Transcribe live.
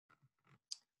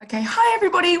Okay, hi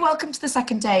everybody, welcome to the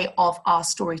second day of our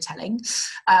storytelling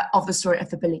of the story of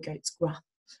the Billy Goat's Gruff.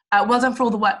 Well done for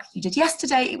all the work you did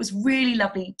yesterday. It was really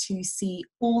lovely to see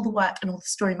all the work and all the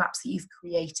story maps that you've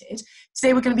created.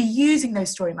 Today we're going to be using those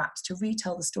story maps to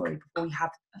retell the story before we have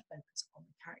a focus on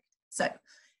the character. So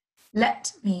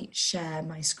let me share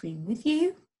my screen with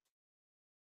you.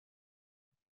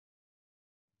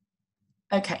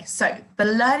 Okay, so the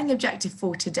learning objective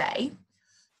for today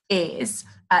is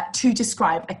to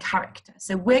describe a character.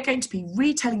 So we're going to be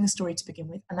retelling the story to begin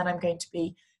with, and then I'm going to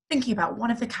be thinking about one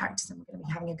of the characters and we're going to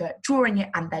be having a go at drawing it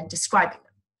and then describing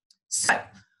them. So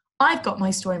I've got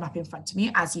my story map in front of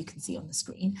me, as you can see on the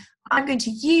screen. I'm going to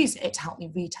use it to help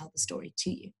me retell the story to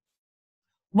you.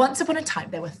 Once upon a time,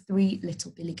 there were 3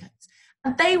 little Billy Goats,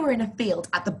 and they were in a field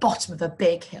at the bottom of a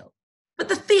big hill. But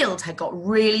the field had got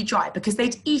really dry because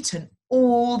they'd eaten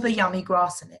all the yummy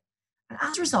grass in it. And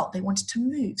as a result, they wanted to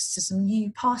move to some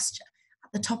new pasture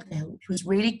at the top of the hill, which was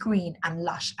really green and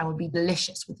lush and would be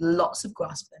delicious with lots of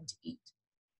grass for them to eat.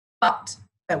 But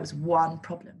there was one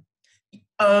problem. The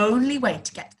only way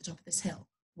to get to the top of this hill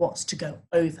was to go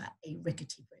over a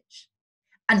rickety bridge.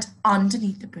 And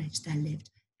underneath the bridge, there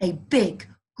lived a big,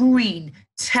 green,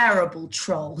 terrible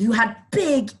troll who had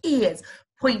big ears,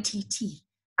 pointy teeth,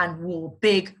 and wore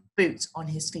big boots on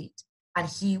his feet. And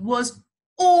he was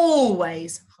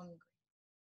always hungry.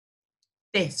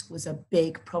 This was a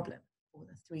big problem for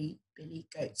the 3 Billy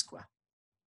Goats Gruff.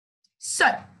 So,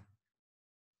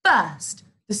 first,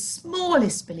 the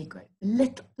smallest Billy Goat,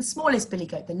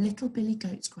 the little Billy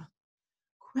Goats Gruff,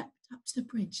 crept up to the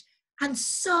bridge, and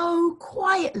so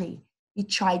quietly he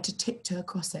tried to tiptoe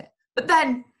across it. But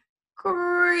then,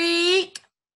 creak,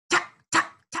 tap,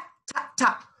 tap, tap, tap,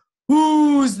 tap.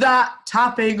 "Who's that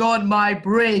tapping on my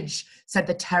bridge?" said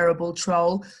the terrible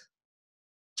troll.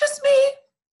 "Just me,"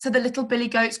 said the little Billy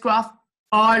Goat's Gruff.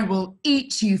 "I will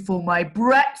eat you for my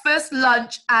breakfast,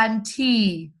 lunch, and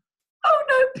tea." "Oh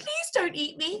no, please don't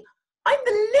eat me. I'm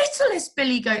the littlest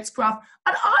Billy Goat's Gruff,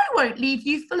 and I won't leave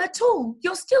you full at all.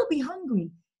 You'll still be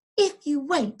hungry. If you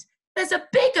wait, there's a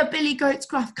bigger Billy Goat's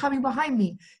Gruff coming behind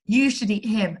me. You should eat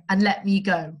him and let me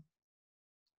go."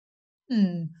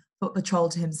 Thought the troll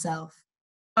to himself.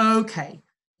 "Okay,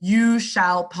 you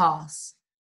shall pass,"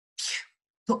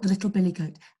 thought the little Billy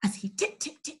Goat, as he tip,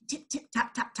 tip, tip, tip, tip,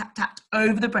 tap, tap, tap, tapped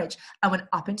over the bridge and went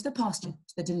up into the pasture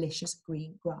to the delicious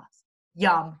green grass.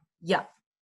 Yum, yum.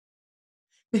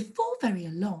 Before very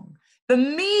long, the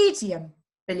medium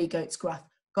Billy Goat's Gruff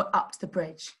got up to the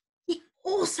bridge. He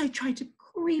also tried to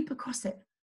creep across it,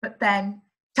 but then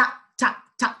tap, tap,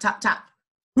 tap, tap, tap.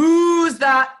 "Who's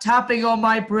that tapping on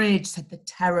my bridge?" said the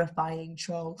terrifying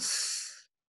troll.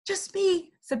 "Just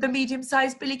me," said the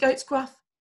medium-sized Billy Goat's Gruff.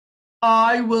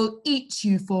 "I will eat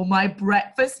you for my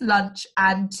breakfast, lunch,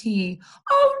 and tea."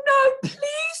 "Oh no,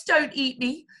 please don't eat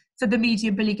me," said the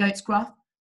medium Billy Goat's Gruff.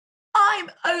 "I'm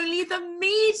only the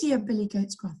medium Billy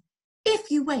Goat's Gruff.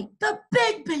 If you wait, the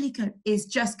big Billy Goat is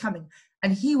just coming,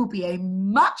 and he will be a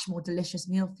much more delicious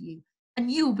meal for you,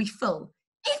 and you will be full.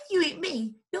 If you eat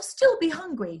me, you'll still be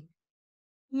hungry."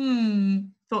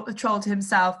 Thought the troll to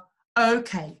himself.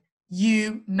 "Okay,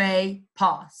 you may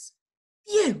pass."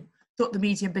 "Phew," thought the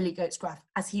medium Billy Goat's Gruff,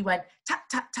 as he went tap,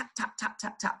 tap, tap, tap, tap,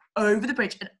 tap, tap over the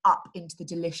bridge and up into the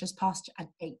delicious pasture and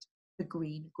ate the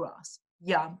green grass.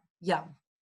 Yum, yum.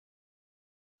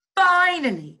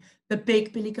 Finally, the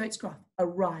big Billy Goat's Gruff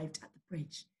arrived at the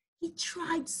bridge. He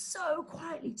tried so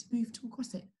quietly to move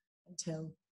across it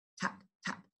until tap,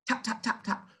 tap, tap, tap, tap,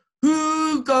 tap.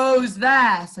 "Who goes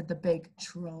there?" said the big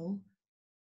troll.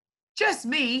 "Just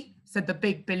me," said the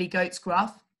big Billy Goat's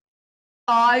Gruff.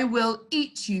 "I will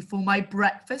eat you for my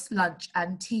breakfast, lunch,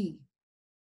 and tea."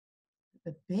 But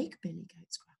the big Billy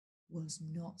Goat's Gruff was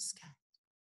not scared.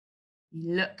 He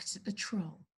looked at the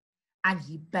troll and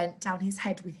he bent down his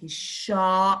head with his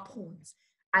sharp horns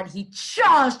and he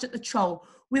charged at the troll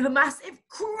with a massive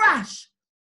crash.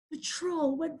 The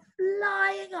troll went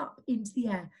flying up into the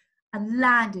air and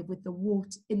landed in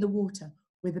the water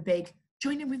with a big,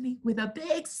 join in with me, with a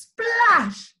big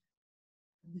splash.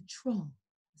 And the troll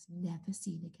was never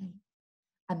seen again.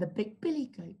 And the big Billy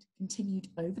Goat continued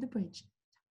over the bridge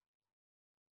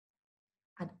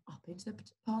and up into the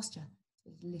pasture to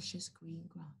the delicious green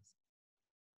grass.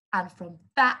 And from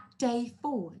that day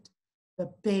forward,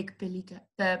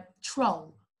 the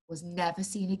troll was never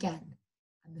seen again.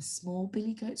 And the small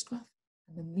Billy Goat's Gruff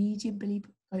and the medium Billy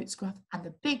Goat's Gruff and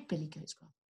the big Billy Goat's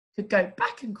Gruff could go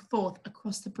back and forth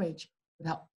across the bridge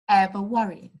without ever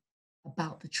worrying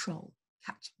about the troll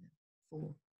catching them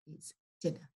for his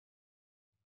dinner.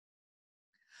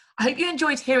 I hope you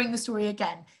enjoyed hearing the story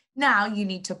again. Now you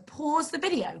need to pause the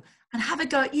video and have a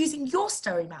go at using your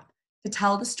story map to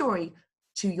tell the story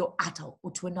to your adult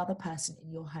or to another person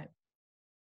in your home.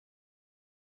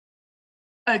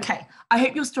 Okay, I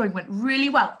hope your story went really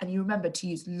well and you remembered to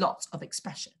use lots of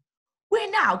expression. We're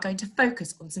now going to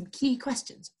focus on some key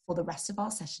questions for the rest of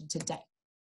our session today.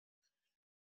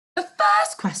 The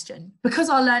first question, because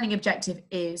our learning objective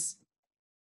is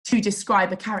to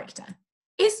describe a character,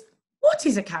 is what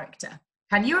is a character?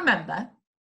 Can you remember?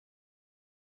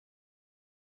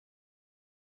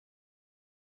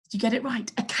 Did you get it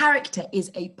right? A character is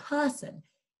a person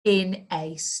in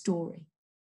a story.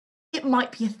 It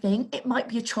might be a thing, it might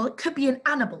be a troll, it could be an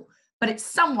animal, but it's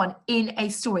someone in a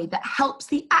story that helps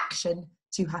the action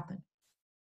to happen.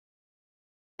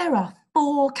 There are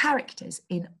 4 characters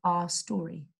in our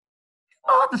story.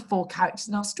 Who are the 4 characters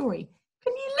in our story?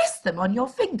 Can you list them on your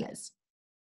fingers?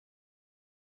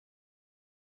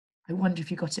 I wonder if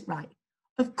you got it right.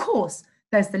 Of course,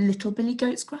 there's the little Billy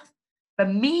Goat Scruff, the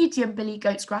medium Billy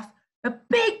Goat Scruff, the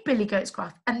big Billy Goat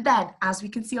Scruff, and then, as we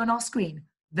can see on our screen,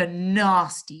 the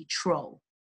nasty troll.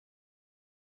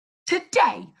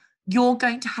 Today, you're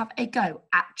going to have a go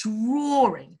at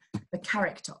drawing the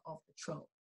character of the troll.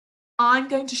 I'm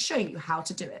going to show you how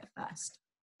to do it first.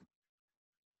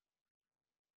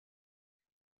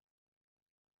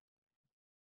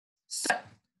 So,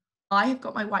 I have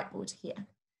got my whiteboard here,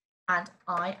 and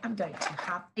I am going to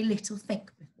have a little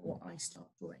think before I start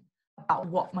drawing about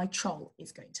what my troll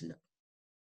is going to look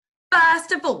like.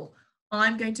 First of all,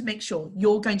 I'm going to make sure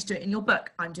you're going to do it in your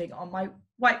book. I'm doing it on my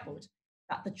whiteboard.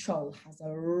 That the troll has a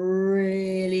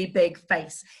really big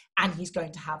face and he's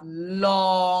going to have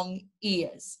long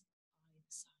ears.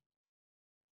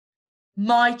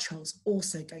 My troll's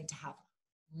also going to have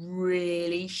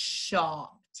really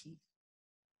sharp teeth.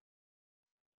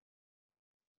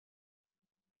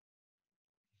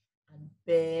 And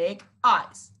big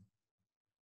eyes.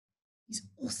 He's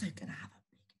also going to have a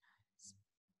big nose.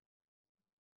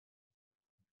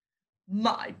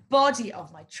 My body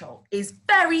of my troll is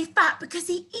very fat because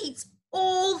he eats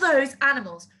all those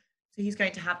animals. So he's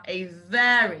going to have a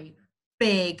very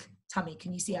big tummy.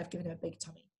 Can you see I've given him a big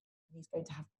tummy? And he's going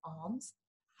to have arms,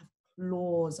 have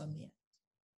claws on the end.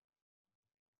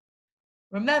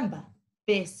 Remember,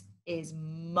 this is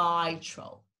my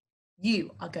troll.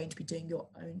 You are going to be doing your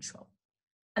own troll.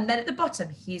 And then at the bottom,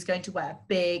 he's going to wear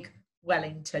big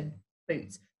Wellington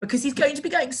boots because he's going to be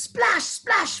going splash,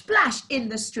 splash, splash in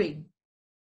the stream.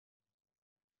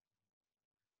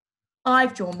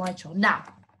 I've drawn my troll. Now,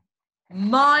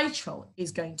 my troll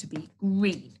is going to be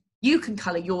green. You can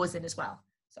colour yours in as well.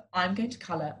 So I'm going to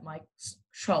colour my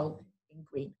troll in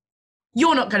green.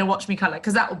 You're not going to watch me colour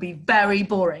because that will be very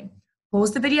boring.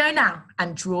 Pause the video now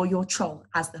and draw your troll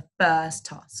as the first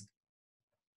task.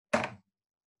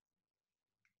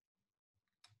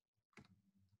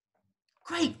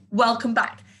 Great, welcome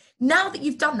back. Now that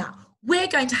you've done that, we're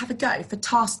going to have a go for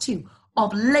task 2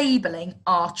 of labelling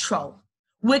our troll.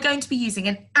 We're going to be using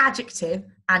an adjective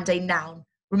and a noun.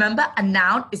 Remember, a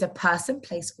noun is a person,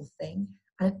 place, or thing,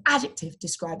 and an adjective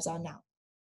describes our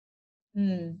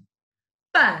noun.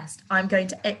 First, I'm going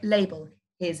to label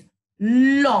his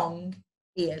long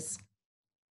ears.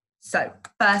 So,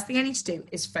 first thing I need to do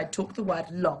is Fred talk the word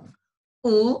long.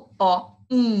 Long.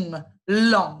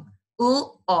 Long.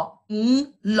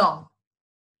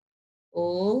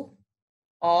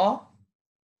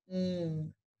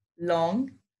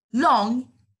 Long. Long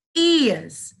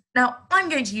ears. Now, I'm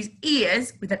going to use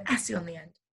ears with an S on the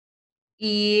end.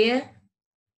 Ear,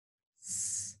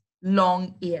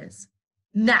 long ears.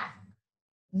 Now,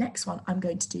 next one, I'm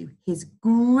going to do his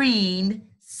green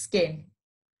skin.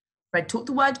 Fred, talk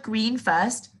the word green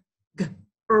first.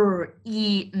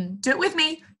 G-r-e-n. Do it with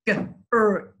me.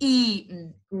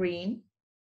 G-r-e-n. Green.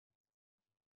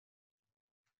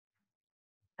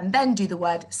 And then do the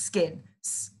word skin.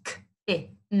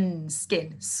 Sk-i-n.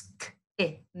 Skin.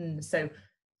 Sk-i-n. So,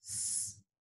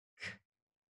 sk-i-n.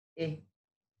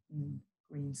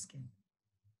 Green skin.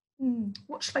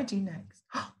 What should I do next?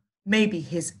 Maybe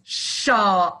his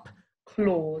sharp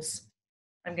claws.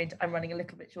 I'm running a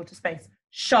little bit short of space.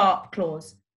 Sharp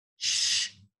claws.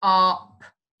 Sharp.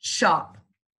 Sharp.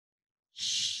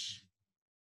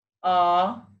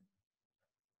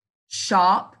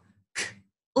 Sharp.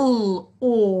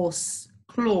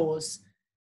 Claws.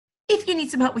 If you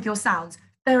need some help with your sounds,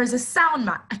 there is a sound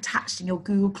mat attached in your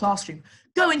Google Classroom.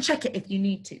 Go and check it if you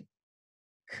need to.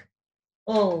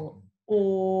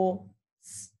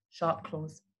 Sharp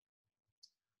claws.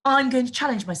 I'm going to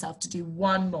challenge myself to do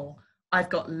one more. I've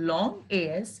got long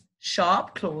ears,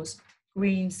 sharp claws,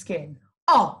 green skin.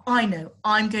 Oh, I know.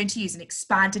 I'm going to use an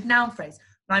expanded noun phrase.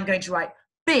 And I'm going to write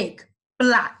big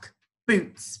black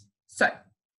boots. So,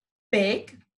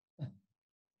 big,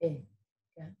 big,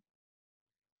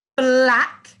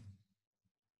 black,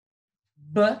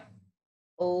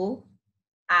 b-o-a-k,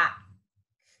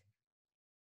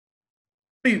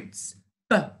 boots,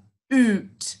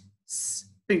 b-oot-s,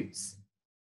 boots,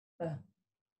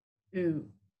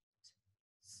 b-oot-s,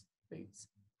 boots.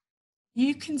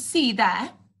 You can see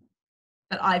there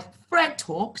that I've thread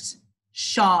talked,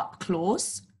 sharp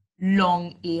claws,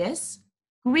 long ears,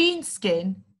 green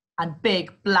skin, and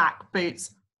big black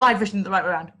boots. I've written it the right way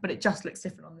around, but it just looks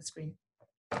different on the screen.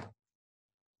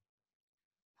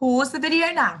 Pause the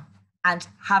video now and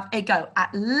have a go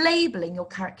at labeling your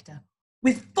character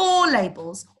with 4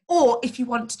 labels, or if you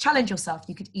want to challenge yourself,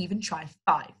 you could even try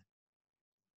 5.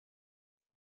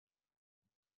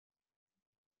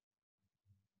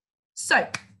 So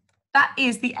that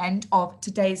is the end of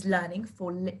today's learning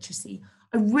for literacy.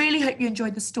 I really hope you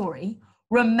enjoyed the story.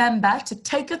 Remember to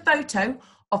take a photo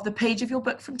of the page of your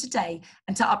book from today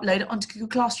and to upload it onto Google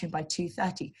Classroom by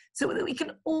 2:30 so that we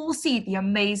can all see the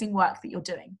amazing work that you're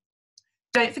doing.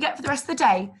 Don't forget, for the rest of the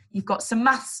day, you've got some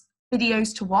maths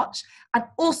videos to watch and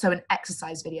also an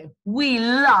exercise video. We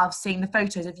love seeing the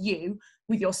photos of you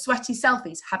with your sweaty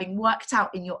selfies having worked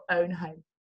out in your own home.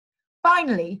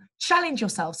 Finally, challenge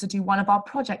yourselves to do one of our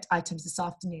project items this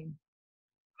afternoon.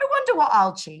 I wonder what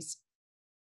I'll choose.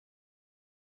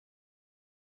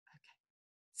 Okay.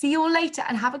 See you all later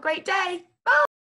and have a great day.